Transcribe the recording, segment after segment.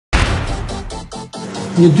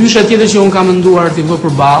Një dyshe tjetër që unë kam menduar t'i vë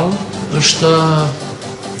përballë është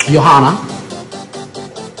Joana.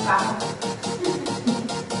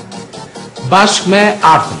 Bashkë me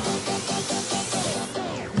Artën.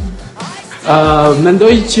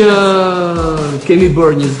 Mendoj që kemi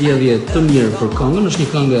bërë një zgjedhje të mirë për këngën, është një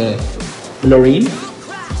këngë e Lorin.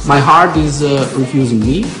 My Heart is Refusing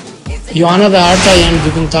Me. Joana dhe Arta janë dy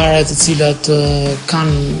këngëtare të cilat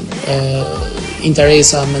kanë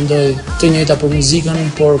interesa, mendoj, të njëjta për muzikën,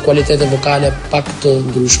 por kualitete vokale pak të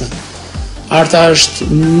ndryshme. Arta është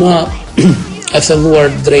më e thelluar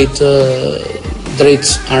drejt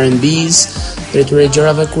R&B's, drejt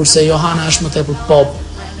gjërave, kurse Joana është më tepër pop.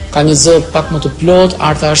 Ka një zë pak më të plot,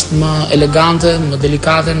 Arta është më elegante, më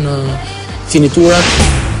delikate në finiturat.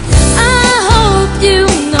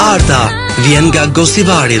 Arta vjen nga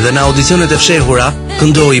Gostivari dhe në audicionet e fshehura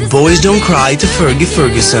këndoi Boys Don't Cry të Fergie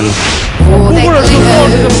Ferguson.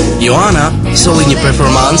 Joana solli një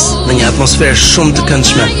performancë në një atmosferë shumë të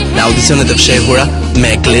këndshme në audicionet e fshehura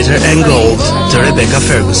me Glitter and Gold të Rebecca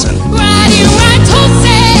Ferguson.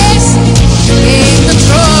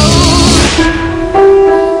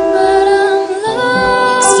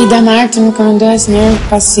 Sfida me Artën nuk e mendoj asnjëherë,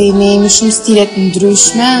 pasi ne jemi shumë stile të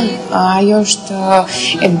ndryshme. Ajo është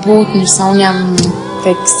e butë, ndërsa unë jam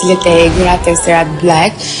tek stilet e egra, tek serat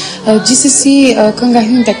black. Gjithsesi, kënga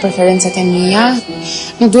hyn tek preferencat e mia.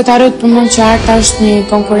 Nuk duhet harroj të përmend që Arta është një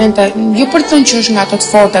konkurrente, jo për të thënë që është nga ato të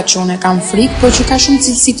forta që unë kam frikë, por që ka shumë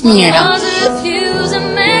cilësi të mira.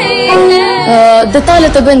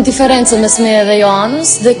 Detalet e bëjnë diferencën mes meje dhe Joanës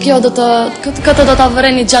dhe kjo këtë do ta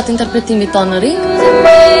vëreni gjatë interpretimit tonë në ring.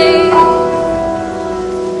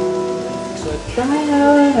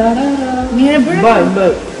 Mirë bërë.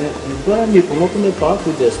 Bëra një notën e parë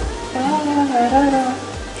kujdes.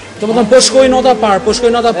 Domethënë po shkoj nota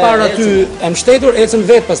parë aty, e mbështetur ecën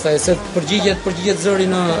vet pastaj se përgjigjet zëri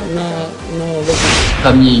në vokal.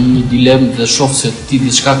 Kam një dilemë dhe shoh se ti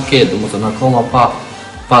diçka ke, domethënë akoma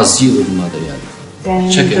pa zgjidhur material.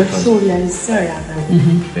 Që ke përsurja në sëra.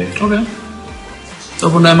 Okej. Do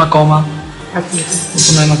punojmë akoma.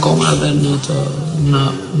 Punojmë akoma edhe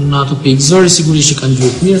në ato pikë. Zëri sigurisht që kanë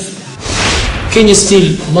gjurë mirë. Ke një stil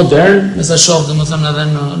modern, me sa shoh domethënë edhe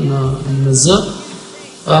në zë.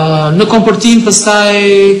 Në komportim pastaj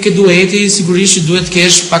ke dueti, sigurisht që duhet të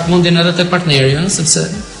kesh pak mundjen edhe tek partneri, sepse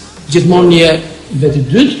gjithmonë je veti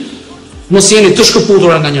dytë. Mos jeni të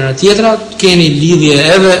shkëputura nga njëra tjetra, keni lidhje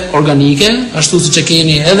edhe organike, ashtu siç e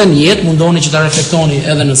keni edhe në jetë, mundoni që ta reflektoni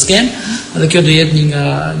edhe në skenë, dhe kjo do jetë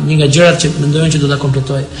një nga gjërat që mendojnë që do ta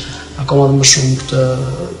kompletoj akoma më shumë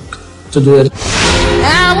këtë duet.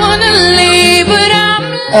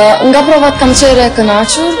 Nga provat kam qenë e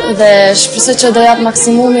kënaqur dhe shpresoj që do jap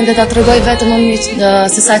maksimumin dhe ta tregoj vetëm më mirë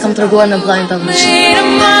se sa e kam treguar në Blind Audition.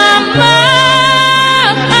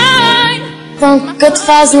 Këtë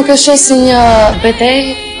fazë nuk e shoh si një betejë,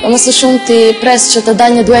 më së shumë ti pres që të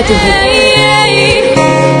dalë një duet i bukur.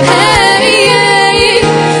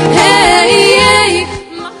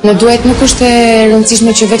 Në duet nuk është e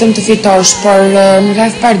rëndësishme që vetëm të fitosh, por në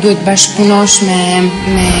radhë parë duhet bashkëpunosh me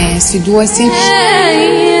sfiduesin.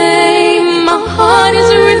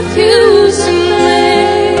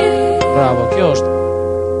 Bravo, kjo është.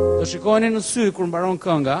 Do shikojeni në sy kur mbaron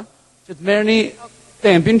kënga, që të merrni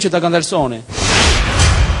tempin që ta këndërsoni.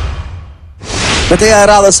 Beteja e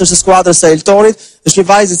radhës është Skuadrës së Eltonit, është një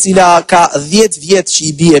vajzë e cila ka 10 vjet që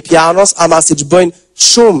i bie pianos, ama siç bëjnë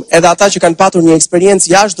shumë edhe ata që kanë patur një eksperiencë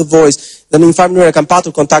jashtë The Voice dhe në një farë mënyrë kanë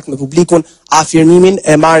patur kontakt me publikun, afirmimin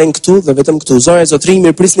e marrin këtu dhe vetëm këtu. Zonja e zotrinj,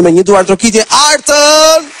 mirëprisni me një duar trokitje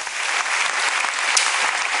Artën!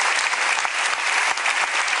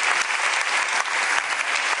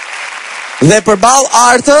 Dhe përballë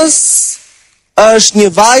Artës është një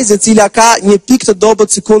vajzë e cila ka një pikë të dobët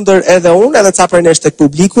si kundër edhe unë, edhe ca prej nesh tek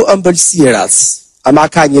publiku, ëmbëlsiras. Ama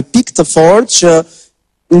ka një pikë të fortë që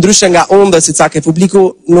ndryshe nga unë dhe si ca ke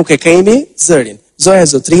publiku nuk e kemi, zërin. Zonja e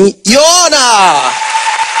zotrinj, Joana!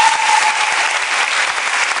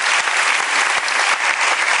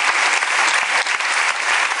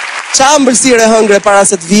 Qa ëmbëlsire hëngre para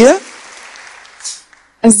se të vije?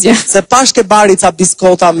 Asgjë. Se pash ke bari ca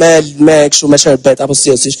biskota me kështu me sherbet, apo si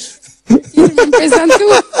osish? Jam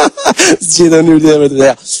prezantuar. Zgjidhe në njërë dhe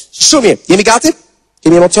të Shumë mirë, jemi gati?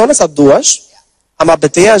 Kemi emocione sa duash, ama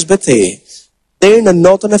beteja është beteja. Deri në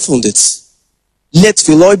notën e fundit. Le të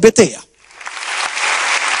filloj beteja.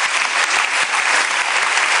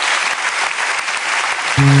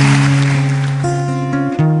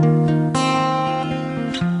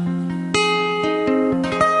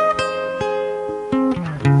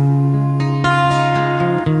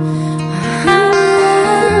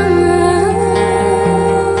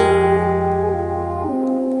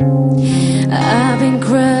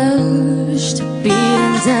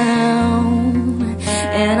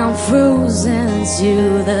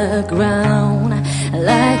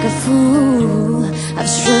 fool,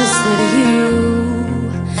 I've trusted you.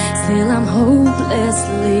 Still I'm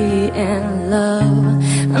hopelessly in love.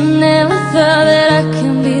 I never thought that I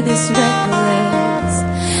can be this reckless.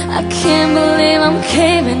 I can't believe I'm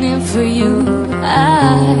caving in for you.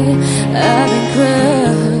 I've been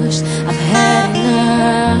crushed, I've had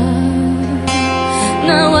enough.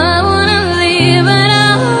 Now I wanna leave it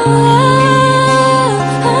all.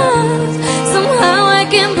 Somehow I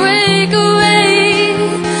can break away.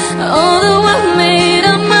 Although I've made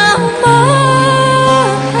up my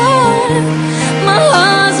mind, my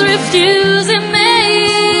heart's refusing me.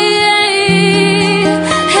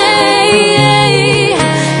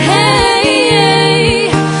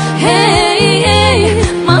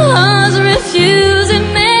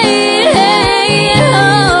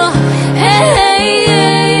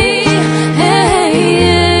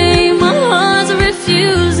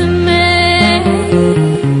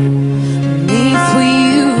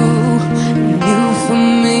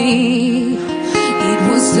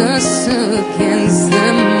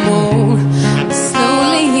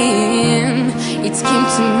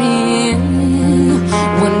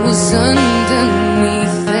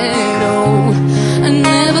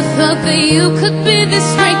 You could be this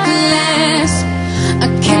reckless. I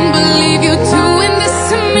can't believe you're doing this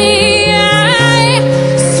to me.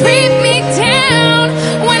 Sweep me down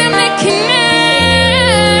when I'm making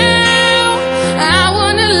out. I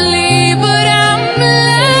wanna leave, but I'm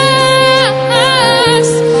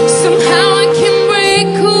lost. Somehow I can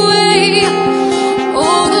break away.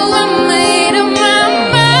 Although I made up my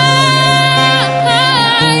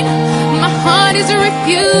mind, my heart is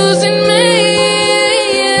refusing me.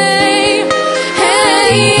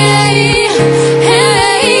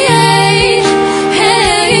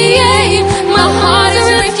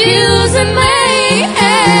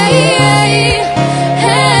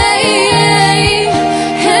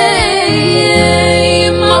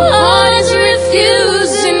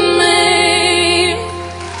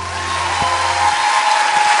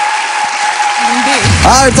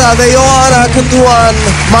 Arta dhe Joana kënduan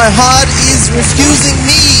My Heart is Refusing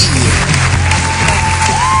Me.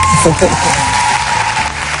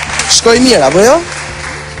 Shkoj mirë, apo jo?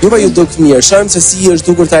 Ju pa ju duk mirë, shërëm se si është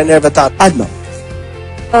dukur të nerve tanë. Alma.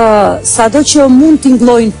 Sado që mund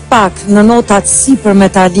t'inglojnë pak në notat sipër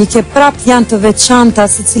metalike, prap janë të veçanta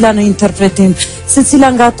se cila në interpretim. Se cila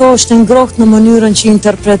nga to është ngrohtë në mënyrën që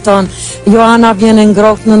interpreton. Joana vjen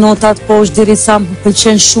ngrohtë në notat poshtë, derisa më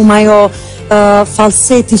pëlqen shumë ajo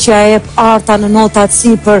falseti që a jep Arta në notat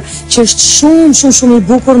sipër, që është shumë i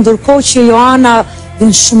bukur, ndërkohë që Joana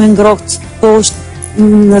vjen shumë ngrohtë poshtë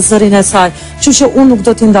në zërin e saj. Kështu që unë nuk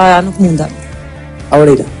do t'i ndaja, nuk mundem.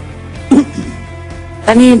 Aurela.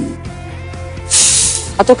 Tani,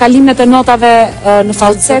 ato kalimet e notave në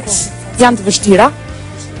falset janë të vështira.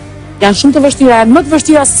 Janë shumë të vështira, janë më të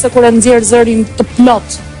vështira se kur e nxjerr zërin të plot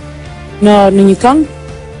në një këngë.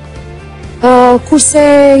 Kurse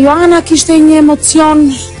Joana kishte një emocion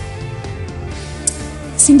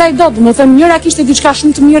si ndaj dot, më thënë njëra kishte diçka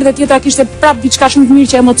shumë të mirë dhe tjetra kishte prap diçka shumë të mirë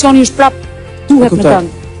që emocioni është prap duhet në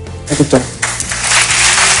këngë. E kuptoj.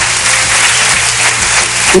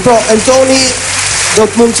 Po, Eltoni do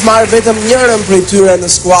të mund të marrë vetëm njërën prej tyre në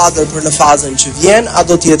skuadër për në fazën që vjen, a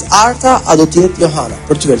do t'jetë Arta, a do t'jetë Joana,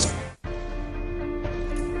 për ty Elton.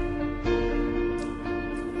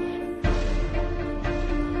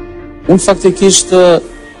 Unë faktikisht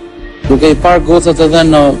duke i parë gocat edhe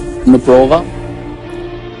në prova,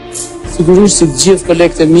 sigurisht si gjithë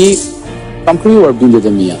kolegët e mi, kam kryuar bindjet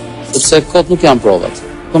e mia, sepse kot nuk janë provat.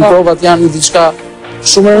 Provat janë diçka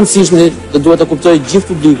shumë e rëndësishme dhe duhet të kuptoj gjithë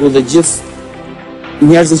publiku dhe gjithë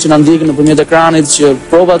njerëzit që na ndjekin nëpërmjet ekranit që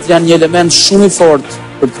provat janë një element shumë i fortë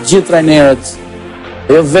për të gjithë trajnerët,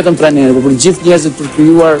 jo vetëm trajnerët, por për gjithë njerëzit për të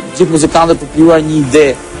krijuar, gjithë muzikantët për të krijuar një ide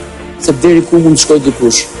se deri ku mund të shkojë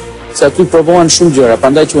dikush. Se aty provohen shumë gjëra,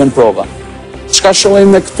 prandaj quhen prova. Çka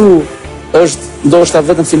shohim me këtu është ndoshta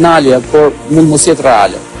vetëm finalja, por mund mos jetë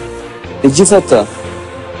reale. Megjithatë,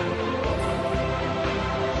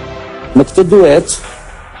 me këtë duet,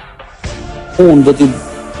 unë do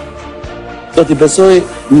t'i besoj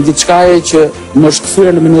një diçkaje që më është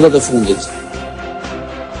kthyer në minutat e fundit.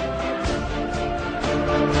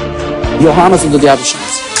 Johanës do t'i japë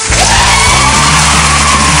shans.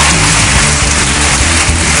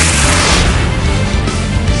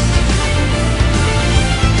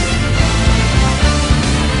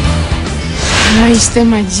 Ishte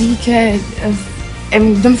magjike,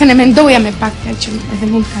 do më thënë e mendoja me pak që edhe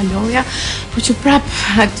mund të kaloja, po që prap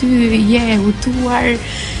aty je hutuar,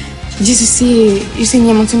 gjithsesi ishte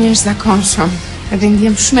një emocion jashtëzakonshëm, edhe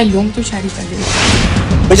ndjem shumë e lumtur që arrita deri.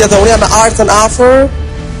 Megjithatë unë jam me Artën afër,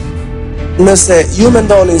 Nëse ju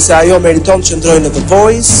mendoni se ajo meriton që ndrojë në The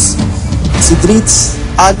Voice, si dritë,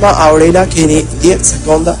 Alma, Aurela, keni 10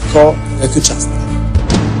 sekonda kohë nga ky çast.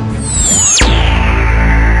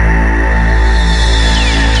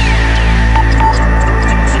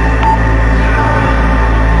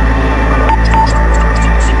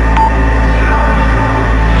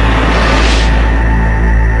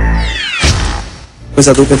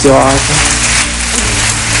 Sa duket jo Arta?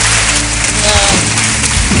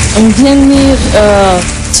 Më vjen mirë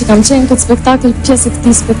që kam qenë këtë spektakl, pjesë e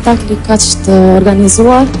këtij spektakli kaq të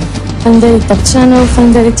organizuar. Faleminderit Top Channel,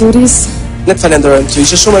 faleminderit juris. Ne të falenderojmë, që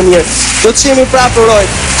ishe shumë e mirë. Do të qemi prapë uroj.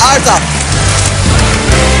 Arta!